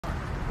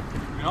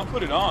mean, I'll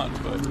put it on,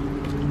 but...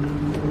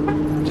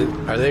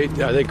 Are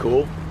they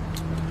cool?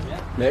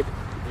 Yeah. Nick?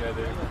 Yeah,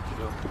 they're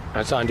chill.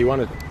 Hassan, do you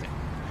want to...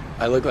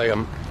 I look like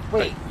I'm...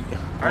 Wait,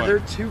 are there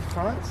 2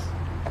 fronts?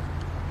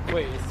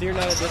 Wait, is Sear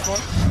not at this one?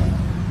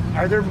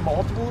 Are there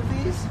multiple of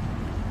these?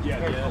 Yeah,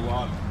 there's a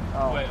lot.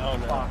 Oh, wait, oh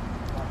no. Fuck.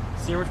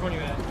 Sear, which one you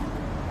at?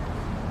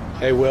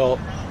 Hey, Will.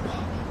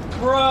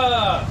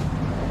 Bruh!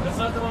 That's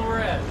not the one we're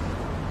at.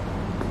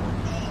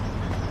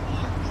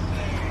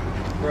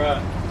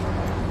 Bruh.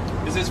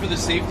 This is for the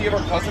safety of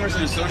our customers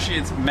and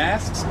associates.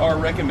 Masks are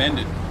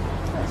recommended.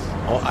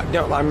 Oh,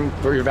 I'm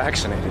you're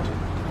vaccinated.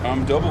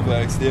 I'm double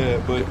vaxxed, yeah,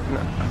 but...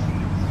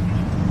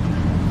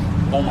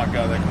 Oh my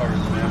god, that car is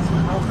massive.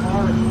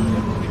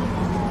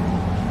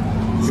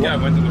 This guy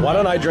went to the... Why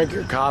don't I drink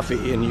your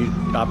coffee and you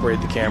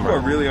operate the camera? You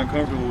are really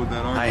uncomfortable with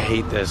that, aren't you? I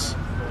hate this.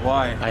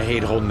 Why? I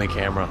hate holding the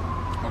camera.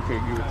 Okay,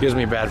 good. Gives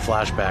me bad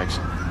flashbacks.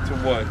 To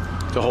what?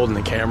 To holding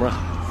the camera.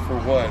 For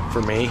what?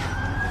 For me.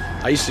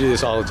 I used to do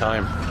this all the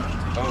time.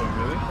 Oh,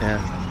 really? Yeah.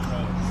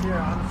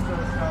 Here,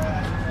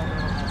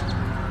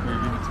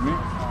 give it to me.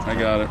 I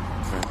got it.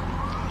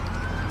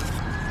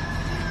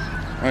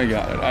 I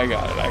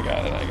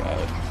got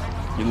it.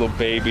 You little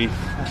baby.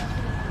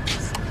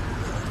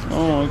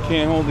 Oh, I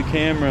can't hold the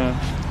camera.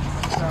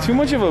 Too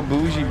much of a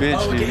bougie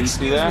bitch, dude. You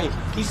see that?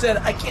 He said,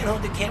 I can't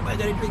hold the camera, I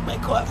gotta drink my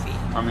coffee.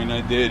 I mean,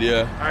 I did,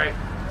 yeah. Alright,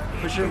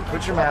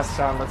 put your masks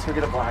on. Let's go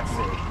get a black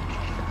suit.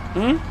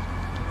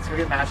 Let's go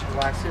get matching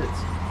black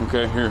suits.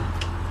 Okay, here.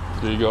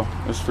 There you go.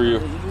 It's for you.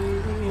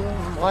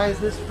 Why is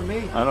this for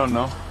me? I don't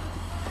know.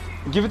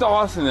 Give it to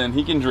Austin then.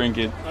 He can drink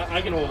it.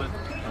 I can hold it.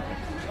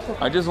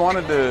 I just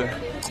wanted to...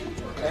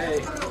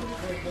 Hey.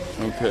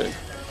 Okay.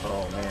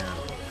 Oh, man.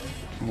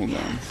 Hold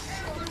on.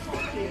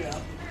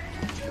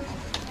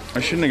 I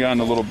shouldn't have gotten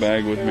a little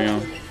bag with me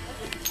on.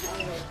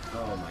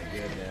 Oh, my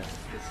goodness.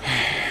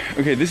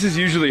 Okay, this is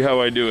usually how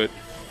I do it.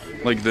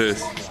 Like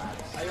this.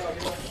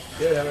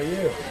 Good, how are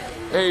you?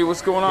 Hey,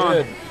 what's going on?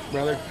 Good,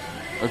 brother.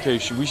 Okay,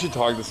 we should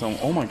talk to someone.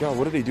 Oh my god,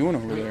 what are they doing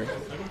over there?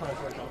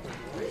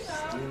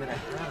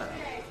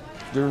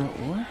 They're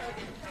what?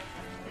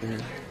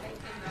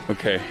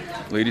 Okay,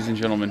 ladies and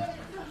gentlemen,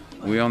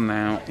 we're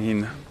now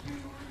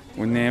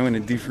in a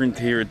different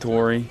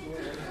territory.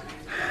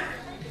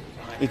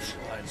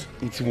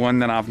 It's one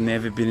that I've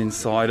never been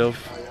inside of.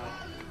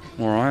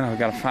 All right, I've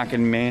got a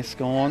fucking mask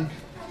on.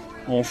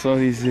 Also,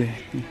 he's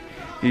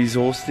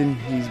Austin.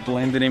 He's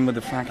blended in with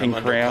the fucking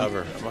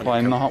crowd by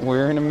not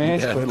wearing a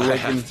mask, but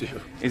looking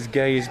as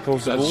gay as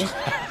possible.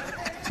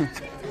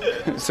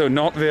 So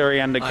not very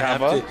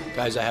undercover.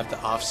 Guys, I have to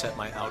offset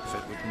my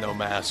outfit with no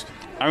mask.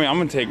 I mean, I'm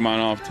gonna take mine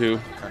off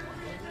too. Okay.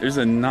 There's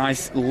a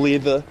nice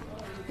leather.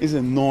 There's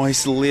a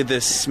nice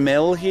leather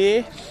smell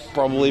here,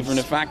 probably from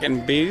the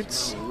fucking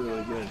boots.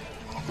 Really good.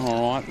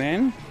 All right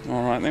then.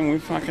 We're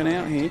fucking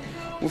out here.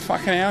 We're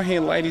fucking out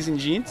here, ladies and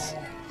gents.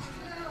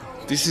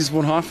 This is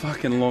what I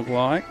fucking look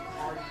like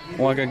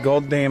a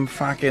goddamn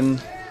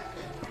fucking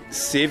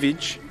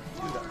savage.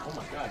 Oh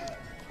my god.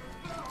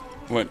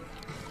 What?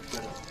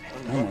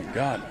 Oh my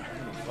god.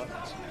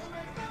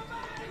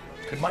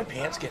 Could my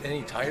pants get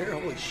any tighter?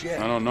 Holy shit.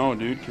 I don't know,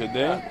 dude. Could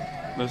they?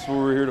 That's what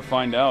we're here to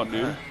find out,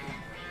 dude.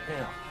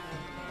 Yeah.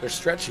 They're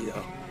stretchy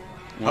though.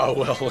 Oh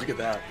well, look at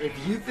that. If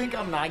you think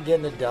I'm not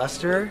getting a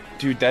duster,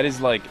 Dude, that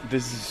is like,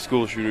 this is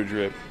school shooter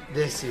drip.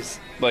 this is...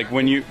 Like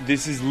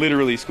this is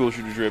literally school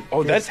shooter drip.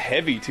 Oh, that's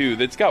heavy too.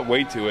 That's got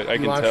weight to it. I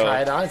can You want to tell.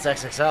 try it on? It's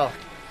XXL.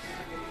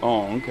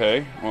 Oh,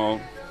 okay.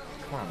 Well,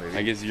 Come on, baby.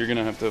 I guess you're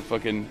gonna have to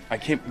fucking. I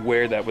can't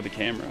wear that with a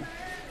camera.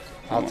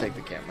 I'll take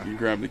the camera. You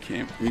grab the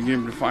You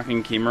grab the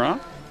fucking camera.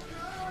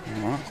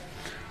 Alright.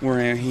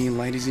 We're out here,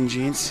 ladies and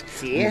gents.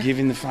 See? We're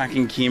giving the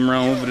fucking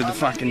camera over to the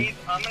fucking.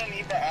 I'm gonna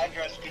need the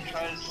address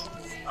because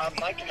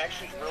my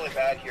connection's really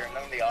bad here and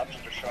none of the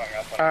options are showing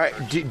up. All right.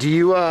 Do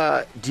you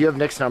have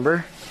Nick's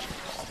number?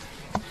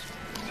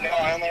 No,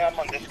 I only have him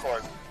on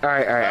Discord. All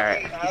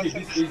right.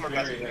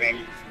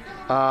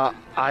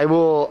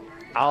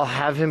 I'll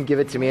have him give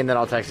it to me and then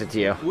I'll text it to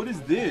you. What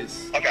is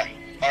this? Okay.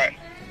 All right.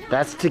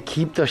 That's to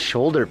keep the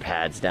shoulder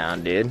pads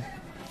down, dude.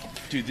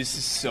 Dude, this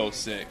is so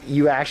sick.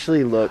 You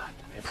actually look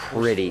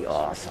pretty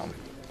awesome.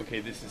 Okay,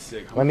 this is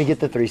sick. Let me get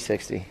the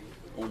 360.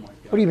 Oh my god.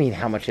 What do you mean,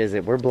 how much is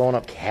it? We're blowing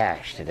up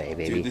cash today,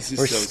 baby. Dude, this is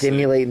We're so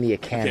stimulating the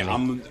Okay,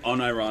 economy. I'm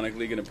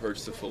unironically gonna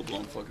purchase a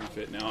full-blown fucking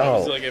fit now. I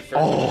was like at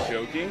first I was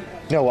joking.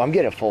 No, I'm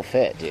getting full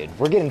fit, dude.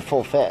 We're getting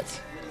full fits.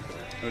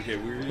 Okay,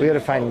 We gotta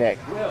find Nick.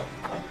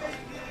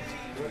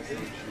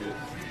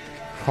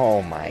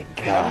 Oh my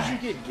How god.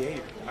 did you get gay?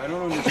 I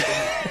don't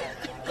understand.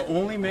 The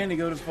only man to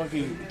go to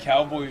fucking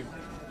Cowboy.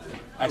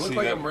 I look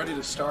like I'm ready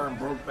to star in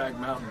Brokeback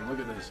Mountain. Look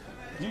at this.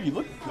 Dude, you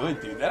look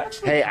good, dude. That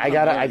actually. Hey, I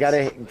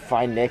gotta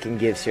find Nick and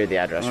give Sir the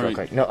address real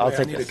quick. No, I'll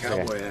take I need this. a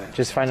Cowboy Okay. hat.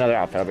 Just find another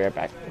outfit. I'll be right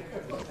back.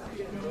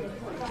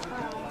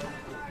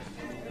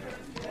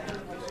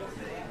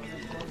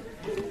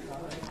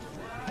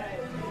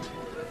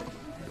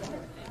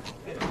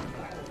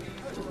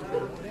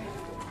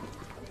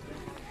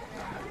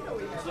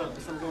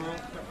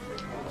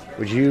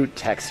 Would you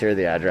text her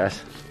the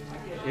address?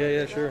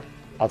 Yeah, sure.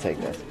 I'll take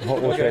this.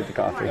 We'll trade the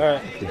coffee. All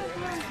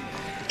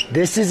right.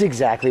 This is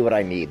exactly what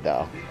I need,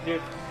 though.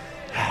 Dude,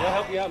 I'll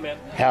help you out, man.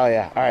 Hell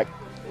yeah. All right.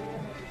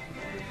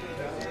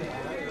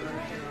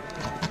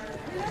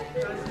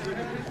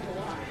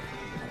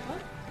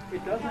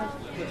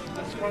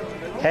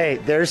 Hey,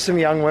 there's some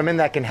young women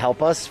that can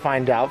help us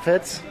find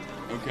outfits.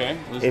 Okay.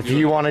 If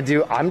you want to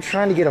do, I'm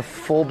trying to get a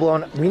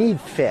full-blown, we need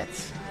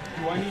fits.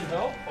 Do I need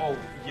help? Oh,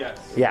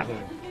 yes. Yeah.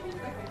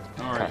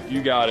 All right,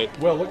 you got it.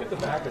 Well, look at the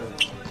back of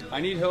it. I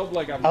need help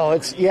like I'm... Oh,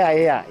 it's,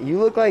 yeah. You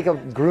look like a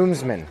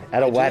groomsman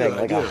at a wedding,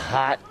 I like do. a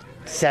hot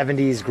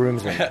 70s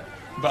groomsman.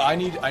 But I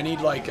need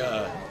like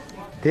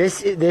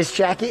This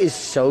jacket is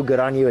so good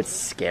on you, it's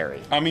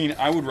scary. I mean,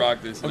 I would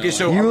rock this. Okay,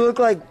 so You look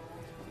like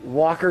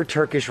Walker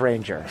Turkish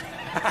Ranger.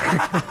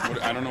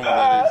 I don't know what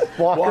that is.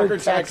 Walker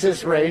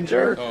Texas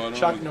Ranger. Oh, I don't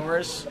Chuck know.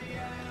 Norris.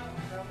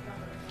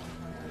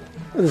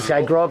 Did this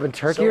guy grow up in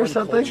Turkey or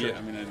something? Yeah,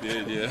 I mean, I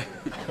did, yeah.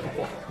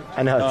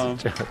 I know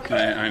it's a joke.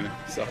 I know.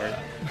 Sorry.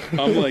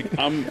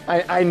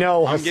 I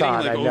know, I'm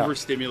Hassan. getting I know.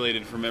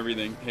 overstimulated from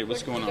everything. Hey,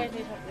 what's going on?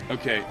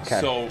 Okay,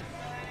 so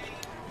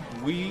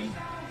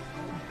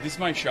this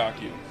might shock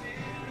you.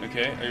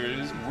 Okay, are you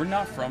ready? We're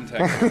not from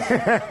Texas.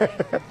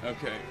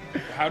 Okay,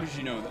 how did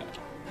you know that?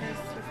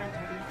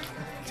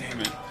 Damn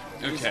it.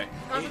 Okay.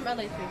 I'm from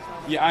LA too,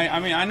 so. Yeah, I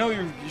mean, I know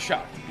you're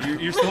shocked.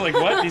 You're still like,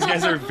 what? These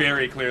guys are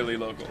very clearly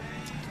local.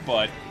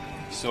 But,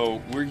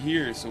 so we're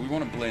here, so we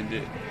want to blend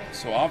in.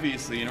 So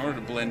obviously, in order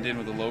to blend in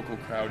with the local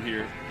crowd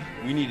here,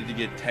 we needed to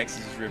get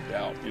Texas ripped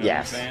out. You know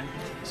Yes. what I'm saying?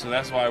 So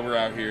that's why we're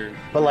out here.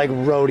 But like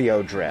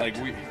rodeo drip.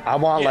 Like I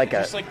want like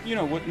just a. like, you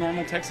know, what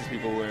normal Texas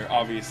people wear,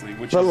 obviously,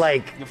 which But is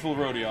like- the full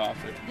rodeo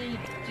outfit. Do you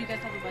guys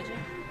have a budget?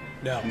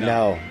 No.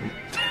 No.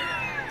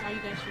 Are you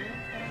guys sure?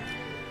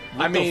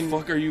 What the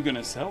fuck are you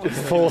gonna sell?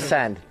 Full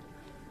send.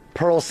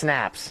 Pearl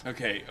snaps.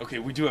 Okay,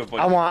 we do have a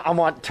budget. I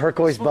want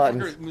turquoise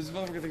buttons. This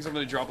motherfucker thinks I'm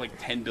gonna drop like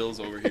 10 bills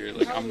over here.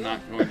 Like, I'm not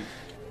going to.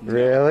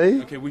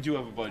 Really? Okay, we do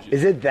have a budget.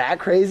 Is it that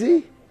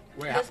crazy?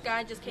 Wait, This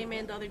guy just came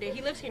in the other day.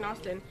 He lives here in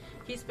Austin.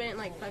 He spent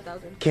like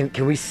 $5,000.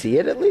 Can we see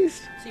it at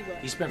least? See what?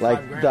 he spent Like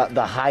 $5,000.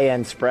 the high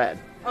end spread.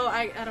 Oh,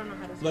 I don't know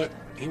how to. Look,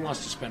 he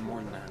wants to spend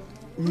more than that.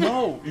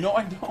 No,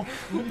 I don't.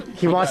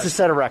 He wants to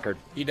set a record.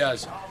 He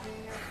does.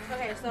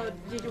 Okay, so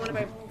did you want to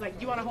buy like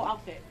you want a whole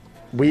outfit?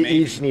 We Maybe.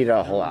 each need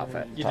a whole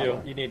outfit. You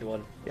probably. do. You need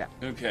one.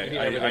 Okay, You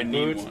I need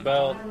need boots, one.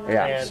 belt,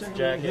 Yeah. pants,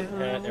 jacket,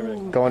 hat,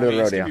 everything. Going to the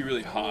It's gonna be rodeo.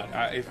 really hot.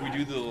 If we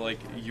do the like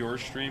your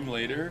stream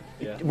later,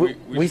 Yeah. We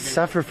should-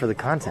 suffer for the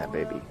content,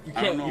 baby. You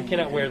I don't know. You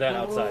cannot wear that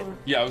outside.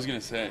 Yeah, I was gonna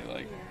say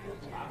like,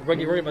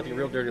 You're worried about the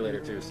real dirty later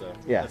too, so.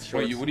 Yeah. That's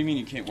what shorts. do you mean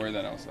you can't wear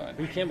that outside?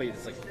 You can, but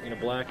it's like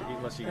black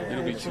unless you.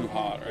 It'll be too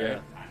hot, right? Yeah.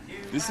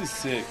 This is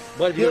sick.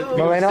 But if you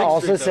Milena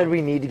also said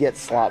we need to get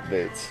slop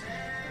boots.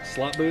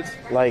 slot boots.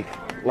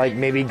 Like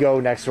maybe go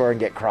next door and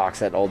get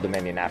Crocs at Old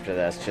Dominion after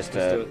this, just do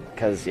to, it.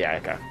 cause yeah,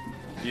 okay.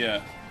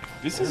 Yeah,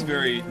 this is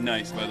very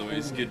nice, by the way.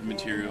 It's good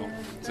material.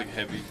 It's like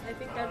heavy. I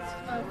think that's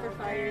for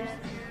fires.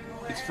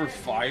 It's for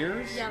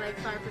fires. Yeah, like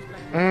fire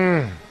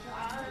perspective.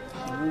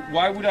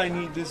 Why would I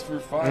need this for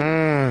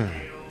fire?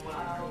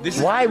 This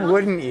is Why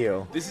wouldn't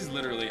you? This is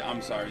literally.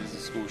 I'm sorry. This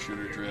is school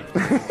shooter drip.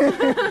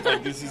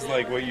 Like this is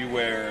like what you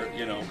wear.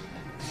 You know.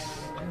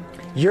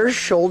 Your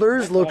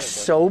shoulders look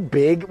so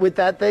big with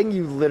that thing.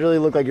 You literally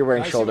look like you're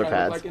wearing Can I see shoulder what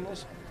I look pads. like in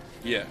this?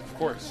 Yeah, of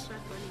course.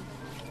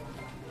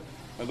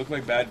 I look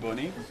like Bad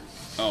Bunny.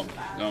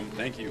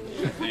 Thank you.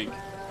 I think.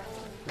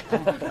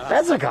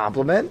 That's a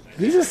compliment.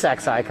 He's a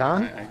sex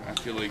icon. I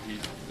feel like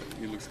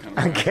he looks kind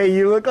of. Okay,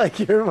 you look like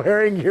you're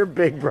wearing your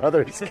big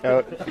brother's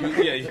coat.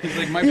 Yeah, he's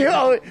like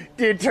my.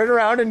 Dude, turn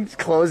around and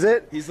close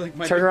it. He's like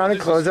my. Turn around and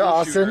close it,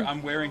 Austin.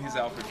 I'm wearing his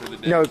outfit for the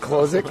day. No,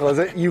 close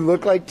it. You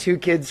look like two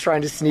kids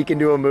trying to sneak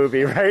into a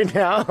movie right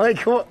now.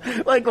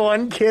 Like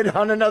one kid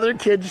on another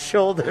kid's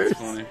shoulders.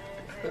 That's funny.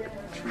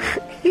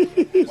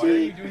 Why are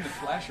you doing the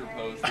flasher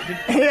pose?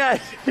 Yeah.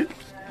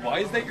 Why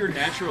is that your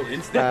natural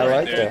instinct I right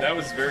like there? that. That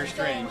was very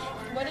strange.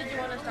 What did you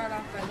want to start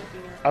off by looking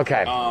at?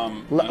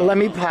 Okay. Let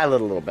me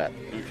pilot a little bit.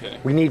 Okay.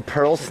 We need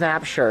pearl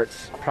snap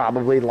shirts,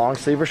 probably long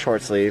sleeve or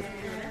short sleeve.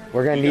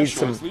 We're gonna You got need short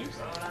some. sleeves?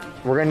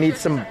 We're gonna need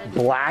some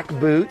black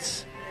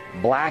boots,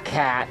 black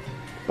hat,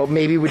 but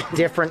maybe with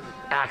different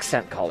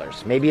accent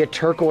colors. Maybe a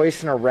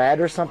turquoise and a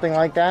red or something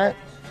like that.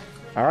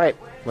 All right,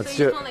 let's So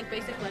do you it. want like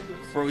basic leg boots?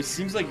 Bro, it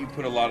seems like you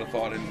put a lot of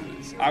thought into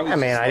this. I I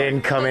mean, I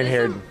didn't come in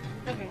here.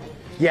 Okay.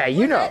 Yeah,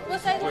 you know.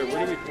 What size are Wait, you?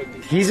 where do we put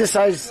these? He's a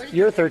size.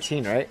 You're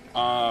 13, right?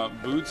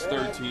 Boots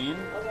 13.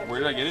 Where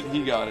did I get it?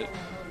 He got it.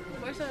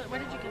 Where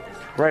did you get this?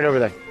 Right over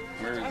there.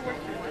 Where is it?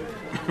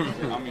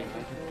 I mean,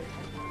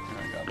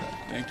 I got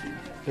that. Thank you.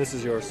 This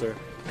is yours, sir.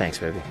 Thanks,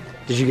 baby.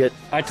 Did you get?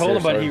 I told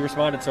him, but Seriously? he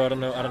responded, so I don't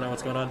know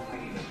what's going on.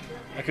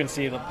 I couldn't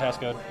see the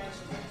passcode.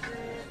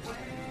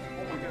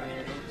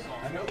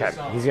 Okay,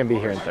 he's gonna be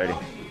here in 30.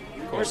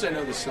 Of course I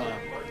know the song.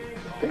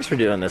 Thanks for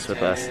doing this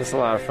with us. It's a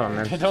lot of fun,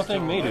 man. Don't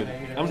thank me, dude.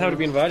 I'm just happy to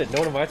be invited. No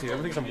one invites you.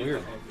 Everyone thinks I'm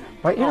weird.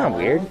 What? You're not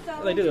weird.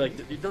 They do.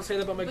 Like, don't say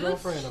that about my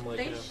girlfriend. I'm like,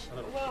 yeah.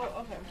 Well,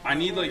 okay. I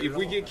need, like, if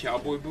we get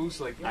cowboy boots,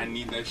 like, I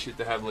need that shit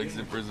to have, like,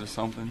 zippers or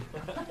something.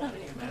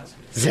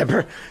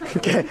 Zipper.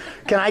 Can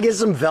I get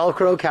some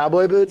Velcro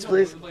cowboy boots,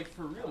 please? Like,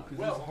 for real,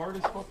 because it's hard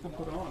as fuck to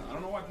put on. I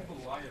don't know why people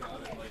lie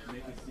about it, like,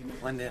 make it seem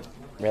like... Blend in.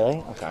 Really?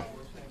 Okay.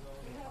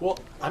 Well,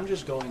 I'm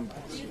just going.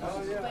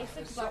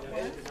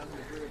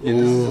 Yeah,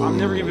 I'm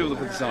never gonna be able to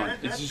put this on.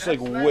 It's just like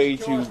way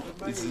too.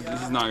 This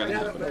is not gonna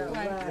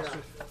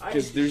happen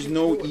because there's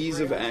no ease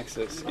of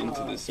access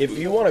into this. If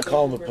you want to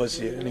call him a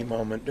pussy at any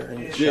moment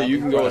during the yeah, you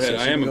can go ahead.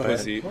 process, I am you a can go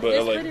pussy, ahead.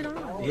 but like,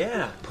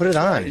 Yeah. Put it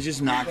on. it's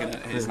just not gonna.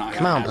 It's not.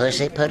 Come on,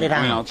 pussy. Put it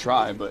I mean, I'll on.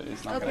 try, but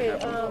it's not Okay, gonna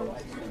happen.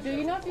 do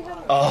you know if you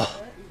have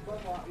Oh.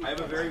 I have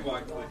a very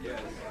wide foot.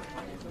 Yes.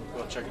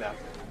 Go check it out.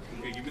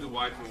 Okay, give me the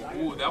wide foot.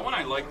 Ooh, that one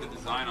I like the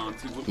design on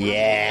too. What-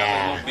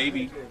 Yeah. Little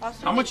baby.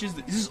 How much is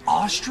this? Is this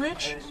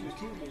ostrich?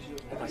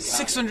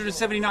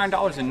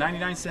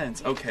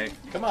 $679.99. Okay.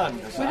 Come on.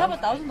 we have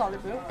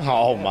 $1,000 bill?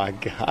 Oh my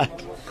god.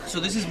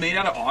 So this is made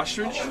out of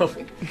ostrich?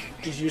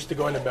 He's used to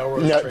going to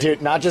Melrose. No, Street. dude,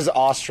 not just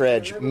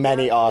ostrich.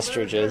 Many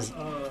ostriches. Is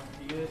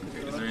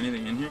there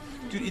anything in here?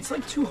 Dude, it's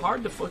like too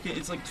hard to fucking.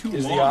 It's like too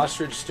Is long. the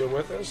ostrich still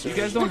with us? You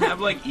guys don't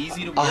have like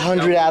easy to.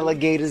 100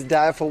 alligators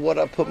die for what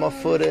I put my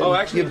foot in. Oh,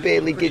 actually, You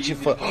barely get your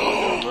foot.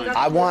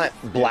 I want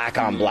black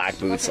on black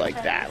boots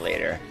like that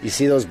later. You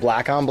see those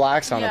black on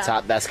blacks on the Yeah.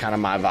 top? That's kind of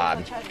my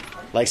vibe.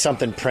 Like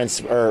something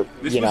Prince or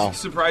This you know. was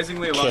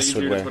surprisingly a lot Kiss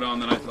would easier to wear. put on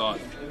than I thought.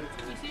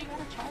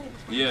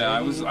 Yeah,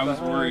 I was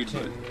worried,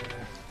 but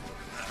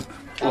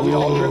Are we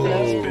all dripping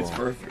out? it's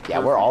perfect. Yeah,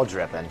 we're all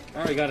dripping. I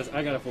already got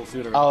I got a full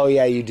suit already. Oh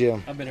yeah, you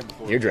do. I've been here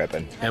before. You're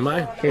dripping. Am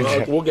I?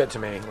 We'll get to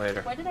me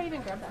later. Why did I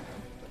even grab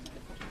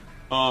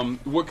that?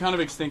 What kind of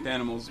extinct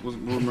animals were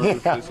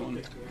murdered for this one?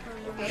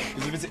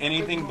 Because if it's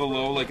anything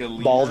below like a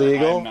lemur, Bald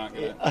eagle? I'm not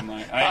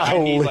gonna. I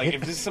need like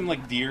if this is some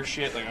like deer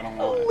shit, like I don't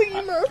want it.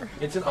 Lemur.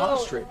 It's an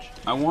ostrich.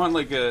 I want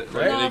like a No,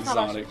 an it's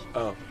not exotic.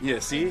 Oh, Yeah,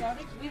 see?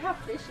 We have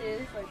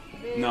fishes,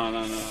 like big.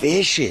 No.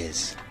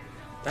 Fishes.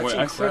 that's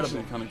Wait, incredible.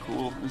 actually kind of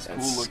cool. It's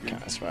cool looking.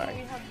 Kind of swag.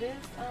 We have this.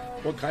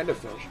 What kind of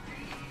fish?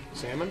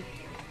 Salmon?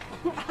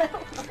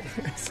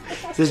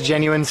 Is this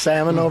genuine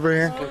salmon over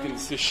here? Fucking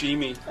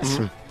sashimi.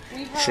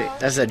 We See, have,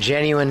 that's a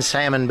genuine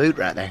salmon boot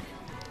right there.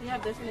 we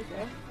have this one as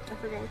well. I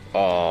forget.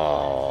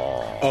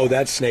 Oh. Oh,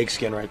 that's snake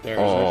skin right there.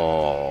 Isn't That's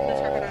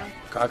Oh.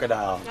 crocodile.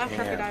 Crocodile. That's Yeah.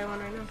 crocodile one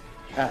right now.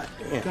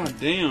 God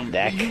damn.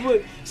 Deck.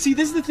 See,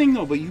 this is the thing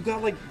though, but you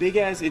got like big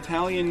ass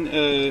Italian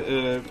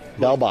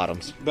Bell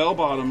bottoms. bell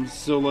bottoms,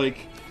 so like,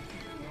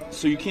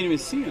 so you can't even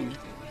see them.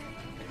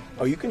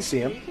 Oh, you can see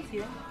him. You can see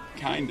them.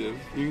 Kind of.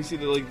 You can see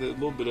the like the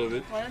little bit of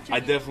it. Why don't you- I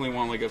definitely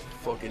want like a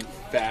fucking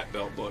fat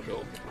belt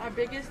buckle. Our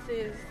biggest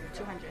is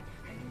 200.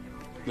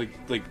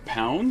 Like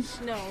pounds?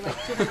 No, like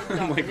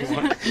 $200. Like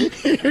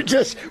what? You're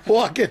just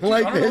walking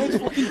like I don't know. this.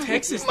 It's fucking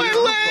Texas. My dude. I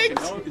don't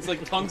legs! fucking know. It's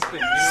like tungsten.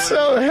 You know,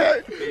 So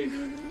like,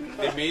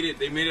 they made it.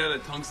 They made it out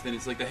of tungsten.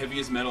 It's like the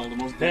heaviest metal, the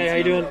most. Hey, dense how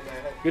you metal. doing?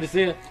 Good to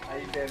see you.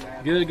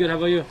 Good. How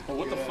about you? Oh,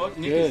 what the fuck?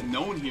 Nick Good. is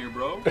known here,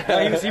 bro.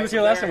 He was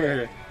here last time we were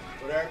here.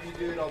 Whatever you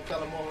do, don't tell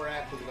them where we're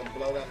at because we're going to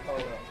blow that phone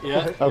up.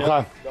 Yeah.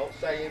 Okay. Don't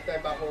say anything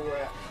about where we're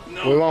at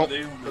No, We won't.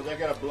 because they're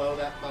going to blow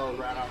that phone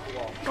right off the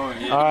wall. Oh,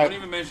 yeah. All right. Don't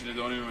even mention it.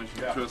 Don't even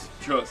mention it.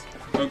 Trust.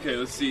 Okay,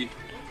 let's see.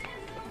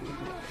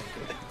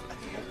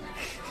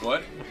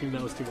 What? He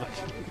knows too much.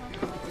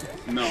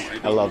 No,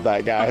 I love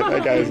that guy.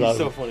 That guy is He's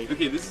so awesome. funny.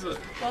 Okay, this is a.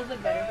 Those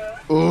look better.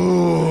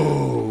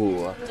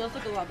 Ooh. Those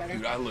look a lot better.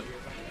 Dude, I look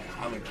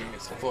gay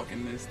as fuck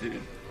in this,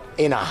 dude.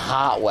 In a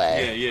hot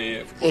way.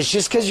 Yeah. It's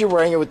just because you're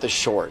wearing it with the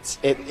shorts.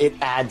 It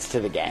adds to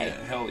the gay.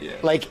 Yeah, hell yeah.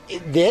 Like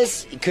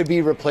this could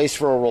be replaced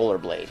for a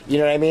rollerblade. You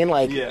know what I mean?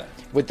 Like Yeah.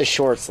 with the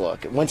shorts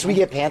look. Once we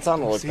get pants on,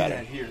 it'll look See better.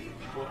 that here.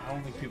 Well, I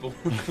don't think people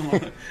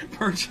want to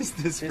purchase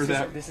this for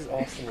that. This is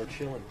Austin. We're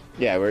chilling.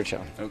 Yeah, we're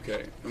chilling.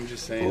 Okay, I'm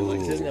just saying, like,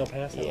 This isn't El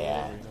Paso.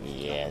 Yeah. Do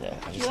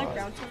you like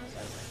brown tones?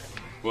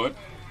 what?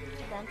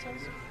 Brown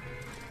tones?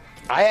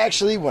 I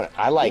actually want.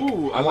 I like.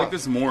 Ooh, I want- like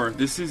this more.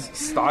 This is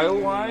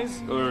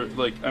style-wise, or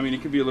like, I mean,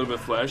 it could be a little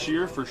bit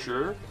flashier for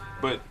sure,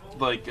 but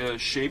like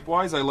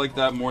shape-wise, I like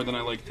that more than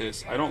I like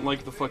this. I don't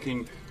like the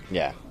fucking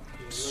Yeah.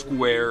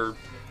 square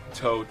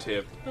toe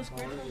tip. Those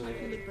square tones look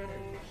really better.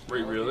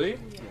 Wait, really?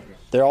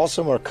 They're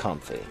also more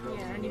comfy.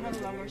 Yeah, and you have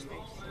a lot more space.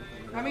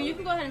 I mean, you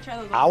can go ahead and try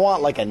those. I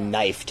want like a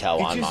knife toe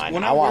It on just- mine.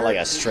 when I want wear-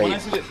 like a straight. When I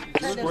see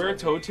the square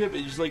toe tip,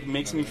 it just like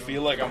makes me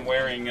feel like I'm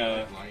wearing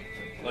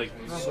like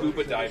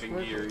scuba diving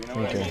gear. You know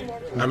what I mean?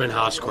 I'm in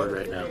Hoscourt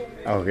right now.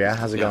 Oh yeah,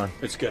 how's it going?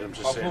 It's good. I'm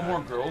just I'll saying. put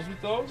more girls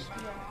with those.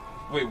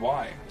 Wait,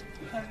 why?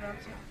 Because brown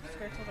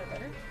square toes are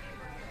better.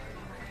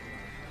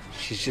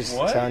 She's just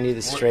What? telling you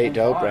the straight What-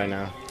 dope why? right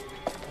now.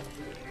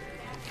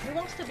 Who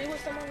wants to be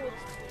with someone with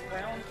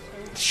brown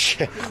toes?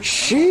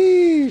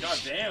 Sheesh. God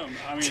damn.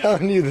 I mean,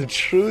 Telling you the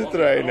truth I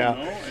right don't now.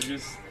 know. I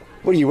just.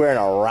 What are you wearing?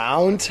 A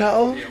round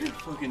toe? Yeah, we're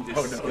fucking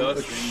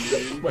disgusting,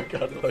 dude. Oh my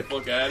God! Get the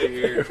fuck out of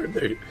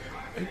here.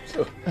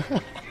 So,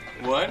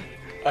 What?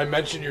 I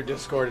mentioned your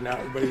Discord and now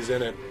everybody's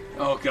in it.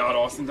 Oh God,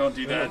 Austin, don't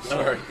do that.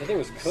 Sorry. I think it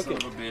was Son cooking.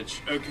 of a bitch.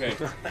 Okay.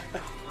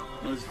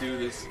 Let's do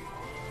this.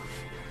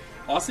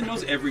 Austin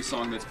knows every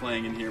song that's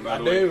playing in here, by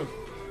the way. I do.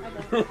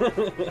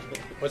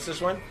 What's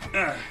this one?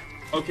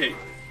 Okay.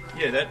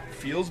 Yeah, that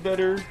feels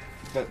better.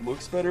 That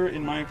looks better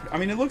in my... I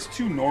mean, it looks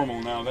too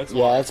normal now. That's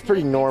Yeah, it's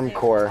pretty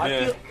normcore.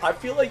 I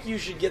feel like you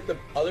should get the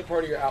other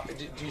part of your outfit.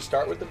 Do you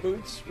start with the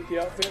boots with the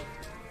outfit?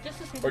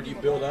 Just or do you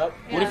build up?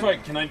 Yeah. What if I...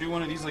 Can I do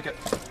one of these like a...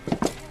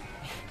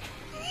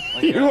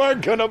 Like You are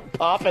gonna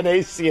pop an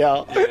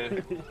ACL. Yeah.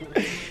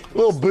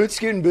 Little boot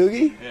scooting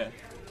boogie? Yeah.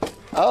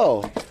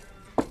 Oh.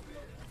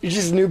 You're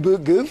just new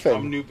boot goofing.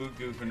 I'm new boot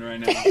goofing right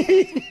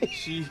now.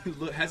 She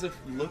has a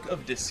look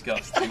of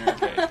disgust in her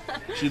face.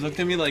 She looked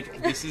at me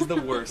like, this is the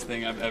worst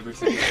thing I've ever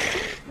seen.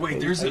 Wait,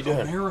 there's an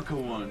America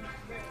one.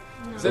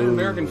 Is that an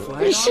American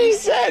flag?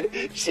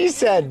 She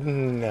said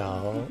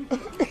no.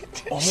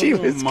 She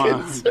was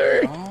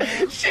concerned.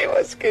 God. She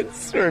was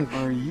concerned.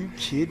 Are you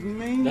kidding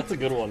me? That's a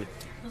good one.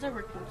 Those are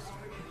work boots.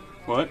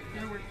 What?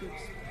 They're work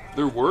boots.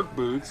 They're work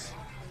boots.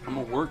 I'm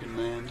a working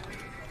man.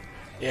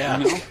 Yeah.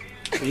 You know?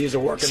 He's a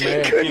working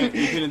man.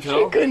 You couldn't tell?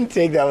 She couldn't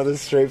take that with a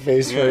straight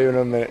face for even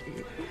a minute.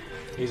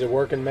 He's a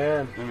working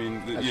man. I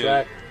mean, That's yeah.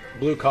 right.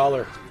 Blue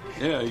collar.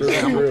 Yeah, True.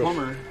 I'm a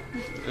plumber.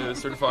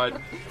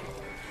 Certified.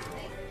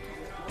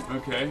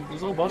 Okay.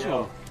 There's a whole bunch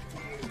of them.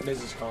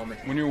 Mrs. Calmer.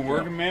 When you're a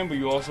working man, but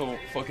you also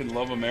fucking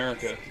love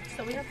America.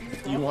 So we have to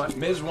use You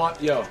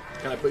want Yo,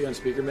 can I put you on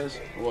speaker, Miz?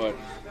 What?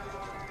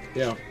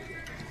 Yo.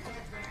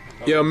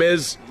 Yo,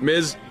 Miz,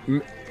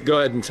 go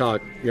ahead and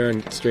talk. You're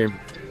on stream.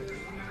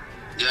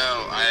 Yo,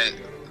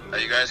 are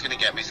you guys gonna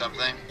get me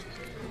something?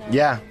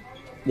 Yeah.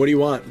 What do you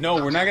want? No,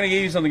 we're not gonna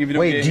get you something if you don't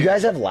Wait, get do you it.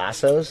 guys have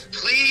lassos?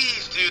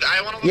 Please, dude,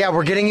 I wanna... Yeah,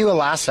 we're getting you a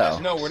lasso.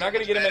 No, we're not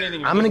gonna get him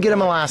anything. I'm gonna get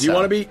him a lasso. You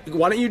want to be?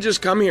 Why don't you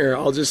just come here?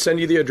 I'll just send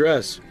you the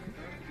address.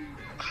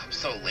 I'm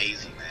so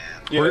lazy, man.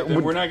 Yeah,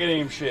 we're not getting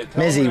him shit.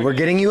 Tell him Mizzy, we're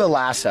getting you a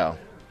lasso.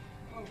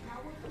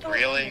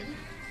 Really?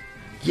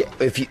 Yeah,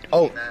 if you...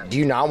 Oh, do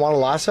you not want a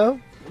lasso?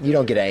 You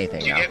don't get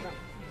anything now.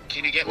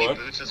 Can you get me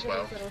boots as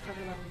well?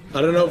 I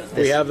don't know if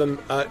we have them.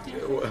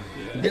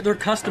 They're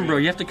custom, bro.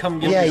 You have to come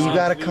get Yeah, them. you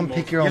gotta come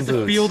pick your You own have to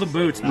boots. feel the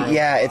boots, bro.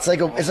 Yeah, it's like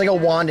a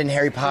wand in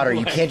Harry Potter.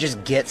 You can't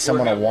just get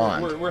someone a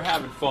wand. We're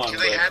having fun. Do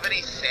they have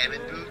any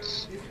salmon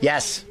boots?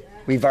 Yes,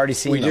 we've already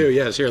seen We them. do.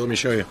 Yes. Here, let me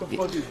show you.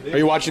 Are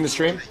you watching the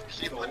stream?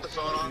 Can you put the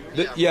phone on?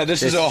 Yeah,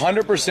 this is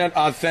 100%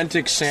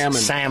 authentic salmon.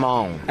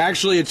 Salmon.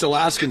 Actually, it's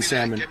Alaskan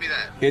salmon. Give me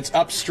that. It's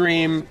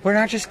upstream. We're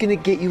not just gonna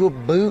get you a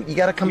boot. You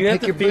gotta come You have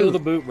pick to your feel boot. the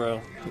boot,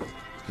 bro.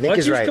 Nick Why'd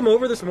is you right. come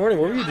over this morning?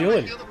 What were you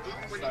doing? Feel the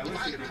boot when you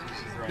walk in.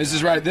 This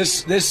is right.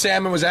 This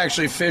salmon was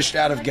actually fished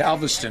out of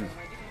Galveston.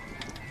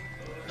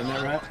 Isn't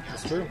that right?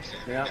 That's true.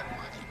 Yeah.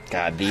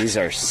 God, these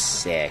are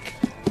sick.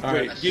 All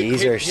right.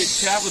 These are hit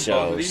chat with both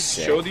so of these.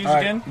 sick. Show these All right,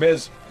 again.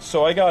 Biz,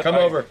 So I got. come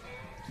over.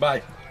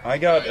 Bye. I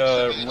got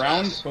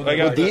round. I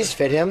got Would these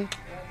fit him?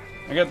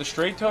 I got the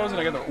straight toes and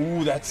I got the.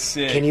 Ooh, that's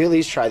sick. Can you at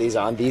least try these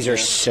on? These are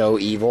so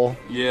evil.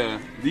 Yeah,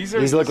 these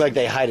are. These look like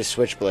they hide a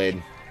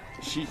switchblade.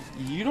 She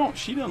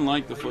doesn't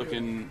like the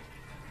fucking.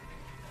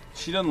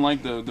 She doesn't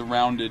like the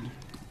rounded,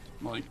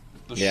 like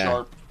the Yeah.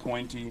 sharp,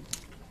 pointy.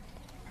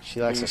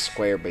 She likes a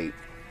square boot.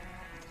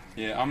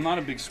 Yeah, I'm not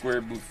a big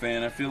square boot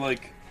fan. I feel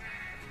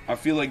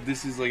like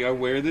this is like I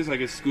wear this, I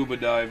could scuba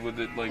dive with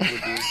it, like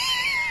with the.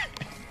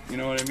 You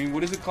know what I mean?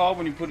 What is it called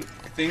when you put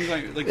things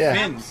like Yeah.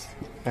 fins?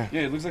 Yeah,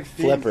 it looks like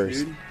fins,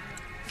 Flippers. dude.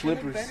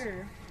 Flippers.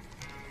 better.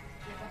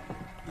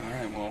 All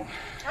right, well.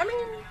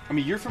 I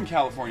mean, you're from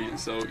California,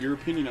 so your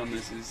opinion on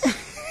this is.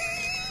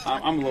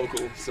 I'm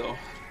local, so.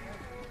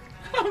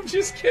 I'm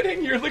just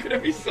kidding. You're looking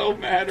at me so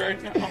mad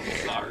right now. I'm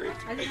sorry.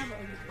 I didn't have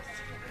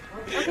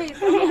okay,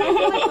 so I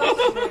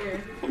feel like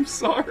better. I'm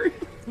sorry.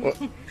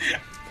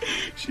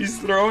 She's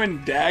throwing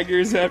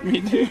daggers at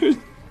me, dude.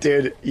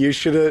 Dude, you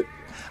should have.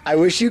 I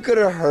wish you could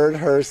have heard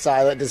her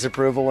silent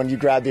disapproval when you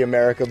grabbed the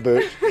America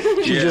boot.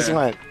 She Yeah. just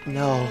went,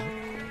 no,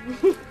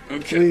 Okay.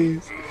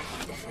 please.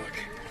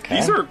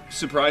 These are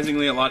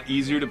surprisingly a lot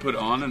easier to put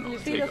on and You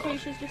see, take that's why you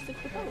off should just stick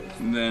with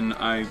those. than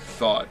I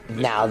thought.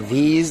 Now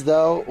these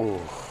though, ooh.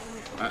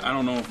 I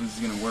don't know if this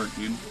is gonna work,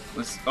 dude.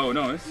 Let's. Oh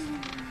no, it's.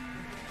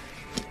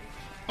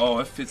 Oh,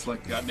 it fits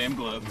like a goddamn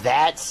glove.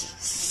 That's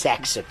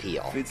sex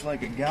appeal. Fits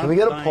like a goddamn. Can we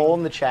get a poll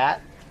in the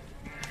chat?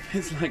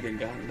 It's like a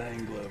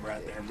goddamn glove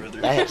right there, brother.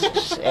 That's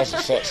a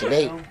sexy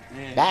boot.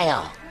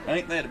 Damn.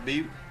 Ain't that a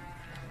beaut?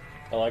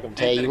 I like them.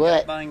 Tell Ain't you that a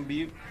what, goddamn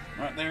beaut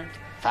right there?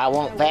 if I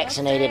weren't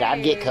vaccinated,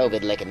 I'd get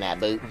COVID licking that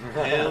boot.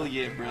 Hell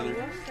yeah, I brother.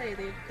 will say,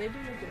 they do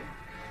look good.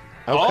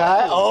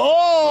 Okay.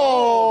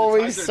 Oh, the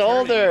we tides are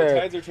sold turning. The her.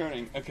 tides are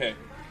turning. Okay.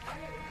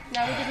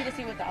 Now we just need to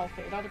see what the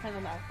outfit. It all depends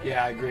on the outfit.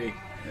 Yeah, I agree.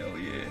 Hell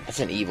yeah. That's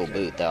an evil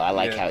boot, though. I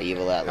like Yeah. how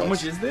evil that How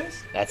looks. much is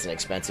this? That's an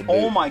expensive boot.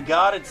 Oh my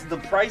god, it's the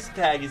price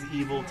tag is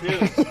evil too.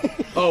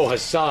 Oh,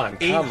 Hassan,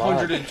 come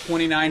on.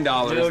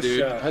 $829, dude.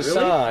 shot.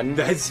 Hassan.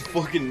 That's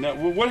fucking nuts.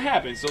 What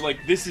happened? So like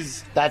this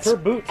is That's Per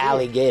boot, too.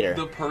 alligator.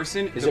 the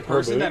person Is the it per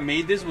person boot? that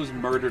made this was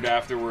murdered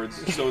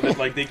afterwards so that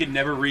like they could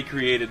never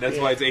recreate it. That's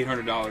why it's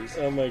 $800.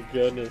 Oh my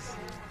goodness.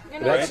 You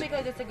know, it's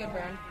because it's a good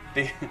brand.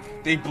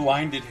 They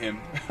blinded him.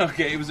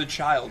 Okay, it was a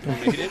child who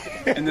made it,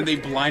 and then they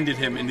blinded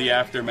him in the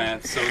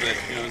aftermath so that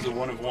it was a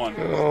 1 of 1.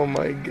 Oh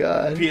my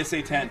god.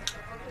 PSA 10.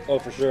 Oh,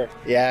 for sure.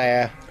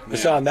 Yeah.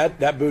 Hassan,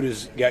 that boot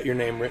has got your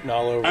name written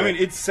all over. I mean,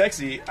 it's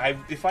sexy.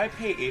 If I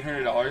pay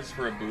 $800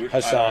 for a boot,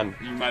 Hassan,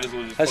 you might as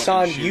well just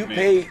Hassan, fucking shoot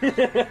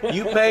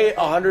you me. pay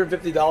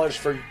 $150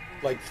 for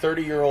like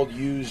 30-year-old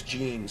used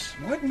jeans.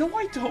 What? No,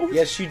 I don't.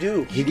 Yes, you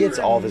do. He gets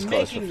all of his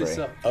clothes for Making this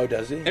free. up. Oh,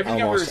 does he?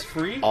 Everything I wear is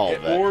free, all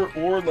of it.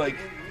 or like,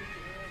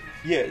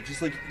 yeah,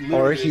 just like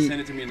literally Or they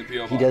send it to me in the PO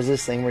box. He does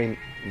this thing where he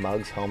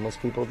mugs homeless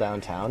people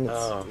downtown. It's,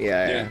 Oh.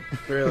 yeah.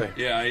 Really?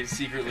 Yeah, I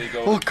secretly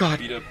go. Oh, God.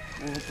 Beat up.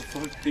 Oh, what the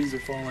fuck? Things are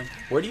falling.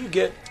 Where do you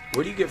get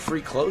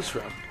free clothes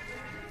from?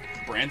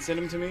 Brand sent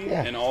them to me,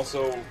 Yeah. and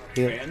also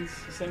Yeah. fans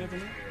sent it to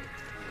me.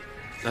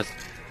 That's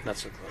not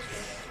so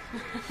close.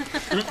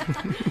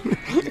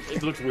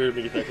 It looks weird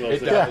when you get that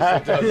close.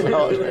 It does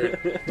look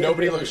weird.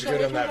 Nobody looks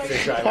good on that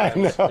fish I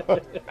island.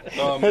 know.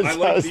 I like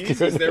sounds these.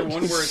 good. Is there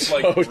one where it's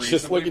like So,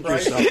 just look reasonably at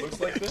priced? yourself. It looks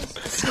like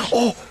this.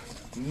 Oh,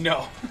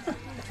 No.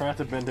 Try not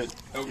to bend it.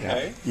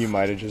 Okay. you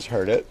might have just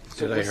heard it.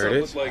 So Did I what's heard up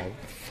it? with, like,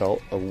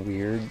 Felt a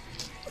weird.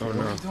 Oh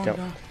no. Don't-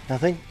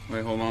 Nothing.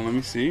 wait, hold on. Let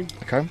me see.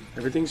 Okay.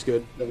 Everything's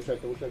good.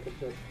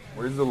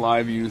 Where's the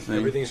live view thing?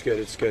 Everything's good.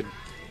 It's good.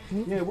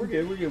 Yeah, we're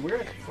good. We're good. We're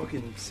at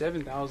fucking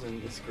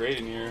 7,000. It's great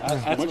in here. It's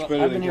I've much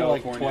better been than here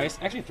California. like twice,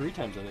 actually 3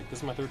 times. I think this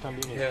is my 3rd time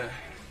being here. Yeah.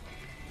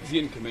 He's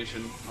getting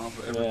commission off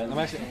of Yeah,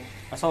 everything.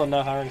 I saw the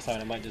not hiring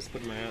sign. I might just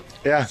put my hat.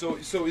 Yeah. So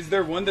is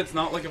there one that's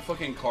not like a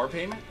fucking car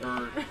payment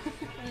or?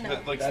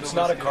 That, like, That's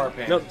still not a has- car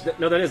payment.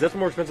 No, that is. That's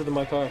more expensive than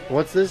my car.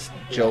 What's this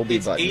Joby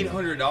It's button?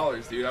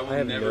 $800, dude. I would I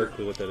have never. no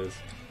clue what that is.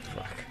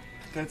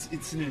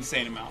 It's an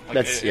insane amount. Like,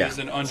 That's- yeah, it's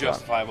an it's a lot.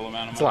 unjustifiable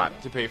amount of It's a money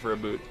lot. to pay for a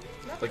boot.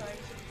 Like,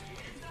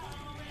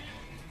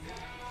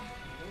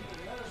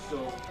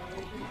 so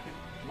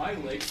my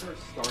legs are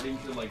starting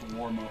to like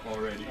warm up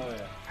already. Oh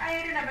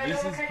yeah.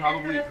 This is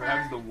probably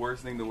perhaps the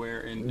worst thing to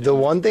wear. The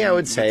one thing I would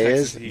in say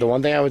Texas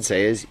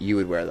is heat. you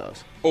would wear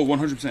those. Oh,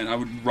 100%. I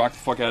would rock the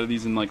fuck out of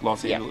these in like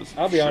Los Angeles.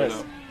 I'll be Straight honest.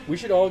 up. We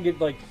should all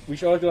get on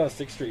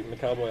 6th Street in the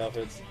cowboy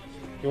outfits.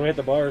 You want to hit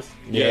the bars?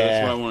 Yeah, Yeah.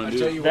 that's what I want I to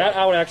tell do. you That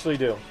what. I would actually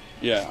do.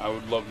 Yeah, I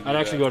would love to do I'd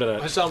actually go to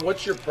that. Hassan,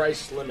 what's your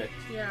price limit?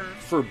 Yeah.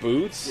 For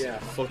boots? Yeah.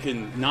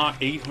 Fucking not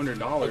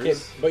 $800. Okay,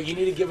 but you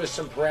need to give us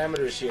some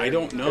parameters here. I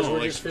don't know. Because we're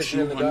Like just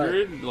fishing in the dark.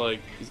 200? Like,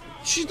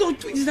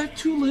 is that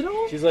too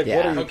little? She's like, Yeah.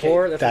 what are you, Okay,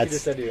 poor? That's what she That's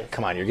just said to you.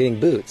 come on. You're getting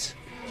boots.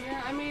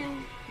 Yeah, I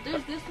mean,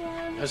 there's this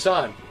one.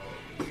 Hassan,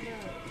 Yeah,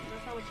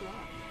 that's not what you want.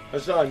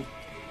 Hassan,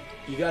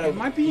 you gotta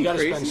Am I being you gotta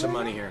crazy spend some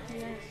right money here.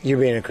 You're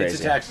being It's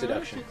crazy. a tax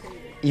deduction.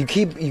 You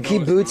keep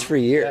boots for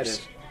That years.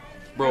 is.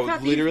 Bro, I've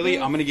had these literally,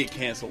 boots. I'm gonna get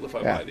canceled if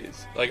I Yeah. buy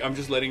these. Like, I'm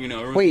just letting you know.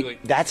 Everyone's Wait, gonna be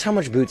like, that's how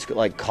much boots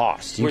like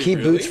cost. You Wait, keep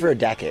really? boots for a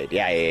decade.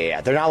 Yeah.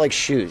 They're not like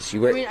shoes. You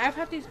I wear. mean, I've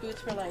had these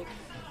boots for like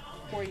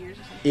 4 years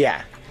or something.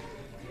 Yeah.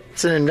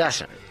 It's an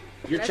investment.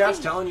 Your Did I chat's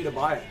say- telling you to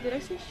buy it. Did I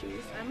say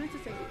shoes? I meant to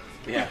say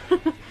boots.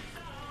 Yeah.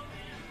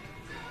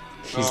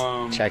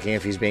 He's checking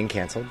if he's being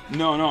canceled.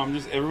 no, I'm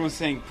just. Everyone's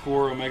saying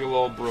poor Omega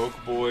Lol broke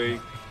boy.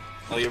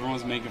 Like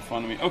everyone's making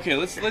fun of me. Okay,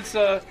 let's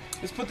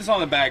put this on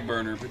the back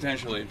burner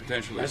potentially.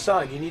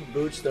 Hassan, you need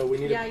boots though. We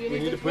need Yeah, to you we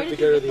need need to- to where put did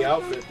you together get the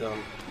them from? outfit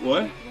though.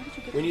 What? Where did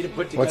you get We them need to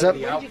put together What's up?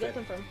 the Where did you get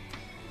outfit. them from?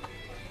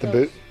 The Those.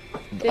 boot.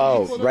 Did you Oh,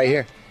 pull those right up?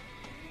 here.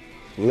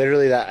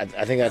 Literally that.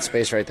 I think that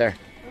space right there.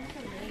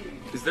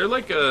 Is there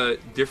like a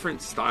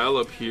different style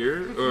up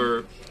here,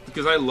 or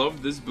because I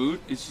love this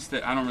boot? It's just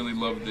that I don't really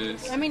love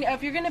this. I mean,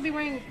 if you're gonna be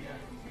wearing,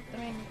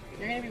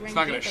 you're gonna be wearing. It's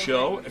not gonna jeans,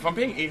 show. okay. If I'm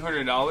paying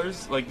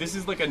 $800, like this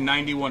is like a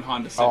 '91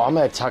 Honda Civic. Oh, I'm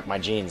gonna tuck my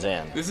jeans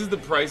in. This is the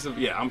price of.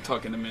 Yeah, I'm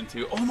tucking them in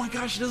too. Oh my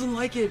gosh, she doesn't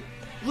like it.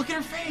 Look at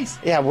her face.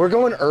 Yeah, we're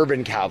going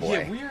urban cowboy.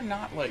 Yeah, we are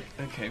not like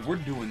okay. We're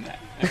doing that.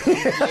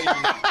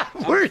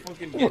 I'm We're-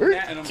 fucking getting we're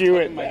that, and I'm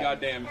doing tucking my that.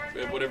 goddamn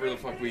whatever the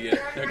fuck we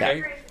get.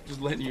 Okay,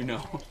 just letting you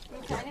know.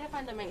 Okay, I need to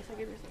find the mace. I'll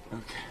give you a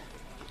second.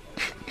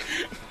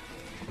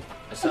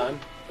 Hassan,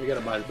 we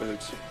gotta buy the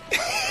boots.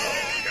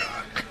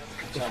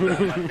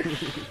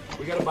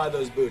 We gotta buy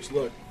those boots.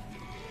 Look.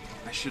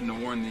 I shouldn't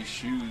have worn these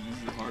shoes.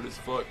 This is hard as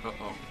fuck. Uh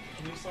oh.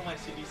 Can you sign my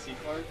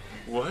CDC card?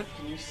 What?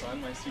 Can you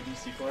sign my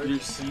CDC card? Your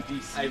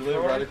CDC. I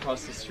live right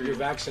across the street. Your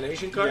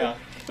vaccination card? Yeah.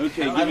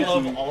 Okay, I give me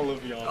love some. all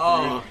of y'all.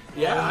 Oh,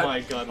 dude. yeah. Oh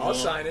my god. I'll Will.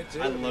 sign it,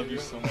 too. I love you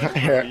so much.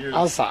 Here, You're-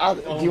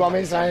 do you want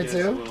me to sign it Yes,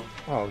 too? Will.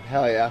 Oh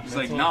hell yeah! He's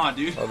like, nah,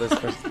 dude. Oh, this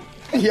person.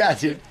 Yeah,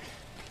 dude.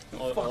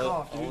 All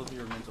of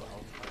your mental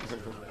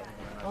health.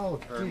 Oh,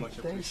 Very much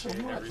thanks so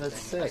appreciate much. everything. That's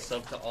sick.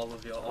 Sub to all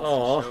of y'all. Aw.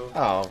 Awesome show.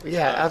 Oh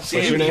yeah, Damn,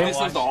 absolutely. you this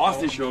is the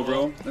office show,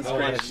 bro. That's Oh,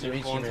 great. nice to meet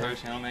you, whole entire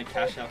channel, man.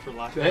 Cash out for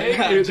life.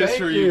 Thank you, Just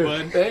thank for you. you,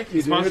 bud. Thank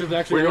you, Sponsored dude.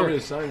 actually Where you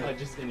yours. want me to sign it?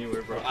 Just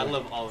anywhere, bro. I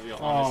love all of y'all,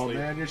 Oh, honestly.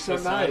 man, you're so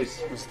This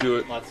nice. Let's do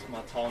it. My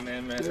tall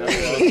man, man. That's what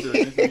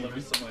I love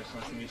you so much.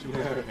 Nice to meet you,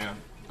 bro. Yeah.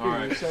 All All right.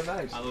 right. You're so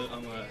nice. I'm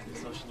a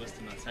socialist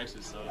in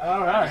Texas, so.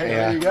 All right, hey, Yeah.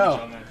 there you go.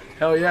 Oh, man.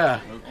 Hell yeah.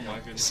 Oh my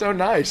goodness. So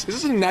nice. This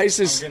is the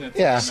nicest I'm gonna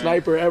Yeah.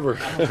 sniper ever.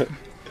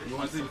 You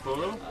want to see the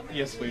photo?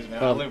 Yes, please,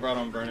 man. I live right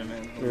on Vernon,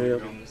 man. Oh, my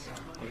goodness.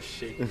 I'm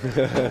shaking.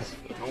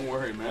 Don't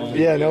worry, man.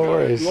 Yeah, no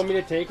worries. You want me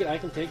to take it? I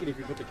can take it if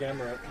you put the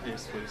camera up.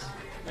 Yes, please.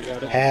 I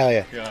got it. Hell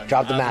yeah. Yeah,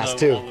 Drop the I mask love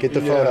too. all of Get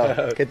the it.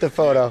 photo. Get the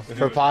photo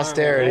for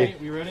posterity.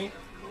 We ready?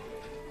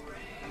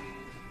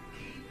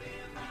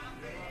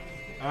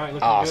 All right,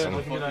 looking Awesome. good.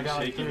 Looking good. I got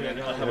like Shaking, 3. man.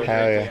 I got Hell like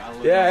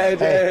yeah.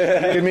 Yeah,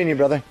 Hey, good meeting you,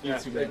 brother. You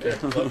too, man.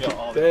 Love y'all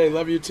all. Hey,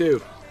 love you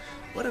too.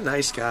 What a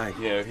nice guy.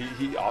 Yeah,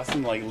 he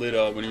Austin like lit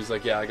up when he was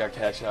like, yeah, I got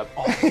Cash App.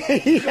 Oh,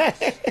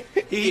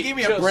 He gave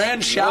me a just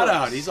brand shout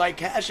out. works. He's like,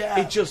 Cash it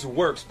App. just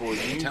works, boys.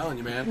 I'm telling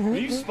you, man. Will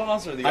you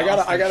sponsor the I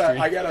Austin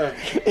gotta.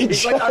 It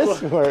He's like,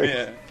 just works.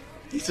 Yeah.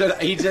 he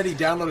said he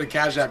downloaded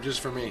Cash App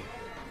just for me.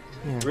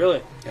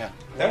 Really? Yeah.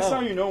 That's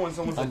how you know when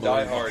someone's a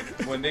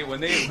diehard. When they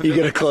You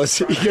get a close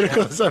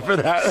up for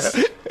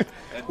that.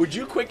 Would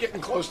you quit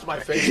getting close to my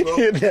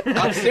Facebook?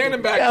 I'm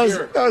standing back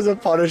here. That was a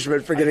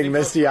punishment for getting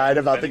misty eyed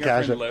about the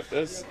cash Cash app. left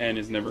us and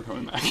is never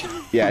coming back.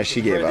 Yeah,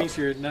 she gave I up. think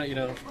you're not,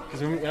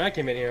 because when I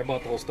came in here, I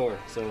bought the whole store.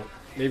 So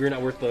maybe you're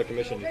not worth the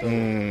commission. You told me. I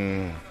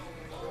mean,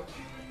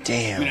 I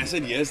Damn.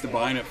 said yes to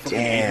buying a fucking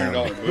Damn.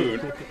 $800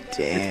 boot.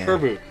 Damn. Per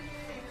boot.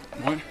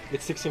 What?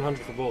 It's $1,600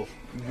 for both.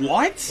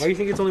 What? Why do you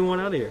think it's only one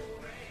out of here?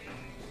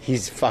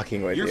 He's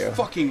fucking with You're you.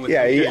 fucking with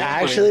Yeah, me. he Oh my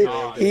actually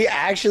God. he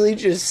actually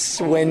just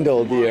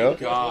swindled Oh you. my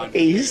God.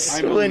 He I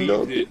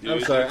swindled. believed it, dude.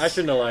 I'm sorry. I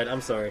shouldn't have lied.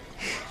 I'm sorry.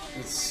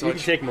 It's You can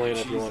such- take Melina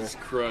if you want Jesus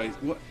her. Christ.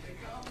 What?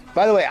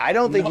 By the way, I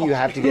don't think you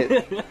have to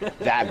get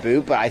that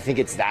boot, but I think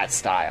it's that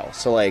style.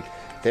 So like,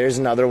 there's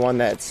another one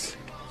that's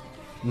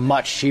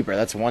much cheaper.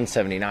 That's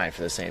 $179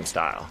 for the same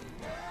style.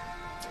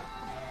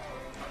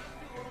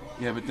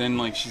 Yeah, but then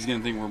like she's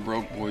gonna think we're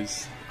broke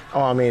boys.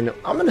 Oh, I mean,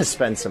 I'm gonna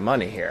spend some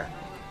money here,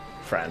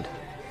 friend.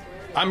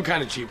 I'm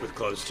kind of cheap with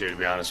clothes too, to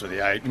be honest with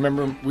you. I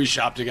remember we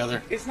shopped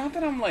together. It's not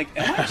that I'm like,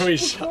 am I cheap We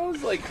with shop-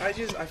 clothes? Like, I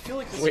feel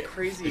like this is Wait,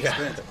 crazy yeah.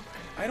 expensive.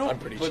 I don't, I'm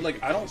pretty but cheap.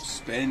 like, I don't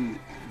spend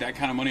that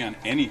kind of money on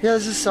anything. Yeah,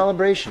 this is a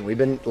celebration. We've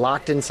been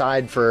locked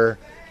inside for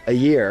a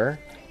year.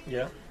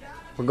 Yeah.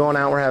 We're going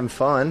out. We're having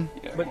fun.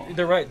 Yeah, But well,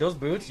 they're right. Those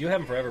boots, you have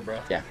them forever, bro.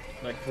 Yeah.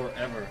 Like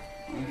forever.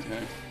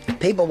 okay.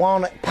 People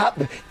want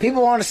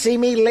to see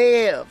me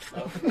live.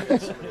 Somebody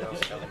else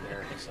got in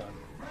there, son.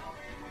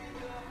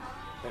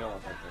 They don't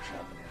look like they're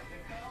shopping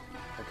here.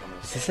 They're coming.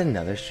 Is this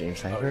another stream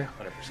sniper?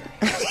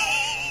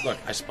 100%. Look,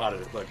 I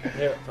spotted it. Look.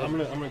 Here, I'm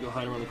gonna go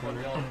hide around the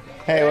corner.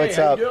 Hey, what's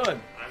how up? you doing?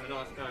 I don't know. I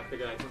was kind of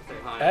figuring I'd come say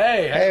hi.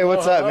 Hey. Hey,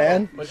 what's up,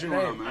 man? What's your Come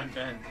on, name? man. I'm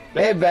Ben.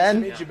 Hey,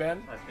 Ben. Meet you,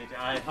 Ben. Nice to meet you.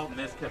 I helped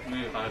Mizkif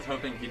move. I was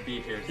hoping he'd be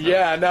here. So.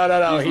 Yeah, no.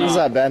 What's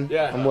up, Ben?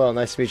 Yeah. I'm Will.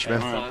 Nice to meet you, All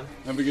man. right.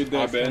 Have a good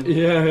day, Ben.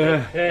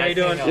 Yeah. Hey, how you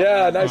doing?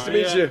 Yeah, nice to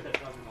meet you.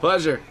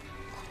 Pleasure.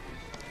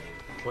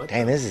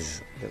 Dang,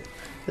 this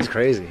is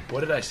crazy. What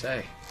did I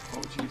say? Oh,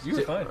 jeez. You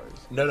were fine.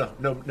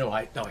 No.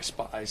 I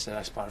said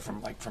I spotted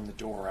from the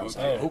door. I was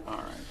like, oh. All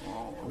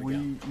right.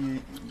 Well,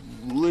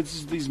 let's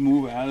just at least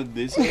move out of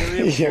this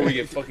area before we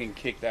get fucking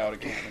kicked out of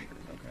Canada.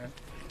 Okay.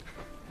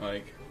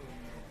 Like,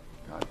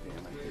 god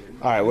damn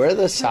it, All right, where are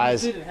the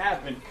size? This didn't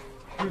happen.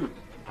 Dude.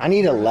 I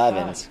need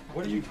 11s.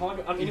 What are you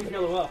talking? I'm eating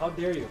yellow up. How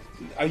dare you?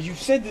 dude. You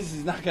said this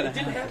is not gonna It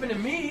didn't happen to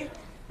me.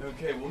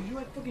 Okay, well, you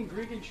like fucking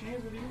Greek and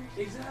champ with you?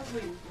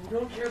 Exactly. No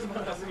one cares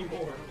about us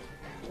anymore.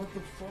 What the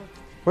fuck?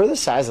 Where are the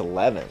size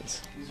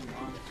 11s? These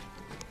are mine.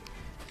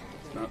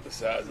 It's not the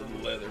size of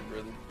the leather,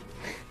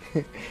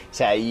 brother. Is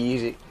that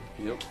easy?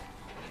 Yep.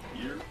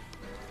 Here.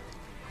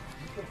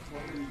 What the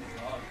fuck are these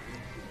dogs?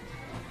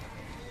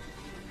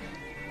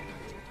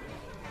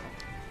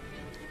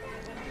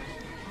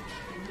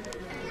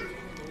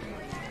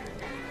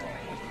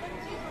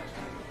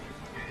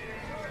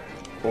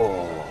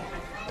 Whoa.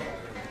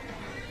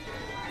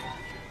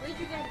 Where'd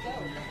you guys go?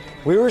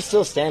 We were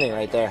still standing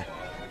right there,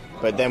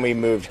 but then we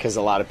moved because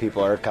a lot of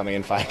people are coming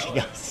and finding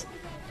us.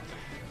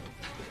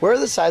 Where are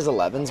the size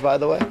 11s, by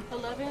the way?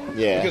 11?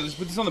 Yeah. Okay, let's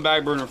put this on the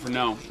back burner for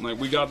now. Like,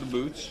 we got the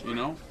boots, you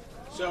know?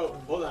 So,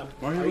 hold on.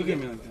 Why are you looking at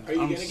me like that? are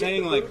you I'm gonna get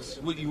saying, the like, boots?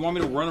 what, you want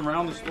me to run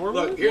around the store?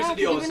 Look, with here's Yeah, the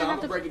deal. 'cause Listen, you're I'm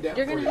gonna gonna break it down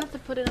You're for gonna you. have to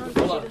put it on Hold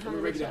because on, you let don't me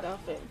have break a it good down.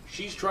 outfit.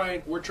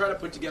 We're trying to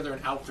put together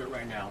an outfit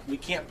right now. We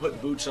can't put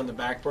boots on the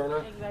back burner.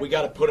 Exactly. We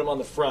got to put them on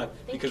the front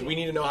Thank because you. we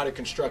need to know how to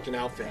construct an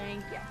outfit.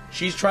 Thank you.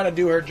 She's trying to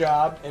do her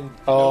job and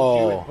Oh.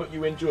 you and put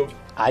you into a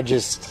I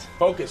just.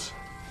 focus.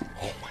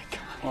 Oh my god.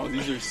 Oh,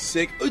 these are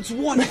sick. It's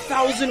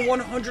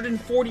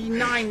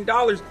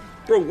 $1,149.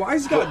 Bro, why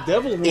has it got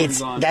devil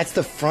horns on? That's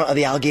the front of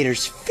the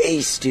alligator's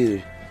face,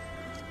 dude.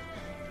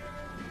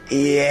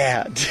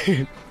 Yeah,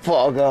 dude.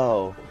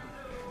 Pogo.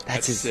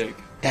 That's sick.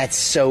 That's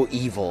so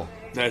evil.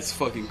 That's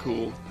fucking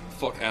cool.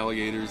 Fuck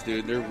alligators,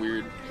 dude. They're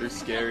weird. They're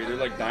scary. They're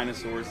like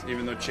dinosaurs,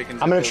 even though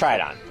chickens. I'm gonna try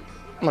it on.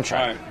 I'm gonna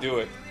try it. Alright, do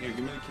it. Here,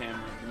 give me the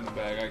camera. Give me the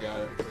bag. I got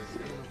it.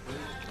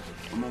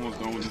 I'm almost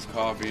done with this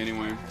coffee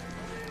anyway.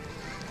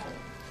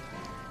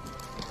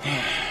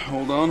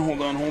 Hold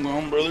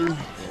on, brother.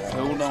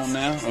 Hold on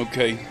now.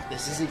 Okay.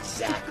 This is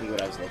exactly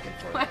what I was looking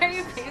for. Why are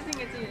you facing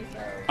it to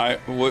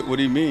yourself? What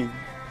do you mean?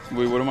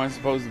 Wait, what am I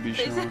supposed to be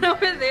Face showing? it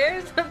over there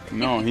or something?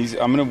 No,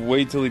 I'm gonna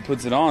wait till he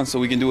puts it on so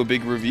we can do a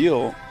big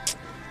reveal.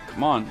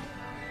 Come on.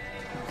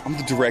 I'm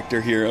the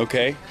director here,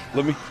 okay?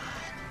 Let me.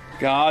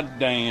 God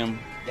damn.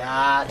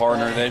 God.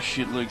 Partner, that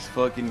shit looks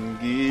fucking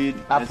good.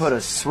 I put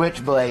a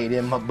switchblade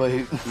in my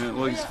boot. It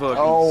looks fucking...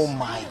 Oh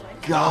my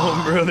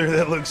God. Oh, brother,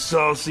 that looks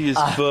saucy as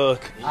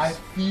fuck. I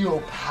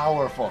feel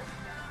powerful.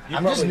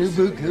 I'm just new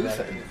boot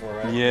goofing.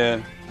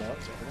 Yeah.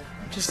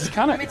 It's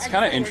kind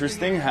of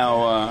interesting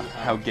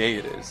how gay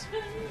it is.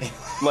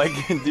 Like,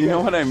 do you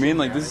know what I mean?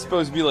 Like, this is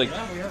supposed to be like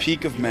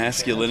peak of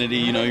masculinity.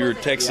 You know, you're a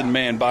Texan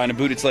man buying a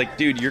boot. It's like,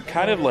 dude, you're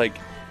kind of like.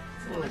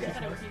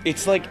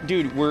 It's like,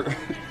 dude, we're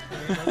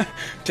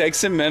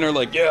Texan men are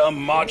like, yeah, I'm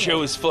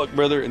macho as fuck,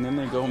 brother, and then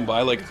they go and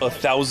buy like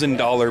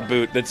 $1,000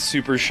 boot that's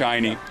super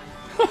shiny.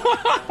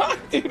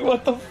 Dude,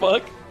 what the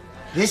fuck?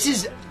 This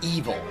is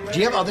evil. Do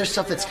you have other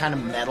stuff that's kind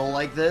of metal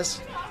like this?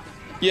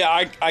 Yeah,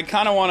 I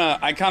kind of want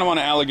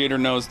to alligator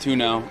nose too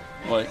now.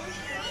 Like,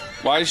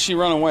 why does she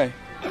run away?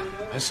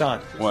 Hasan,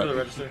 What?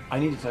 I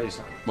need to tell you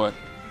something. What?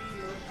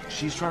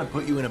 She's trying to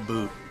put you in a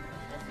boot,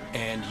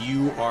 and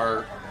you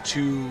are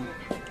too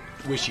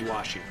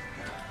wishy-washy.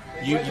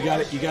 You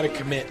gotta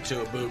commit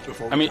to a boot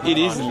before. I mean, it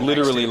is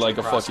literally like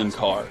a fucking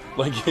car.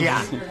 Like,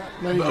 Yeah.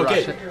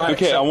 Okay.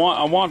 Okay, I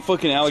want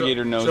fucking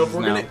alligator noses So if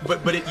we're now. gonna,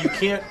 but you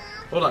can't.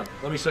 Hold on.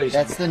 Let me show you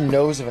something. That's the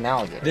nose of an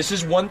alligator. This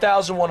is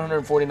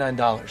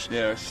 $1,149.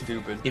 Yeah,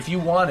 stupid. If you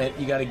want it,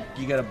 you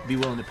gotta be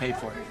willing to pay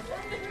for it.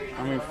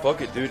 I mean, fuck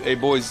it, dude. Hey,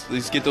 boys,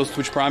 let's get those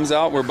Twitch Primes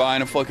out. We're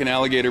buying a fucking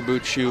alligator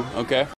boot shoe, okay?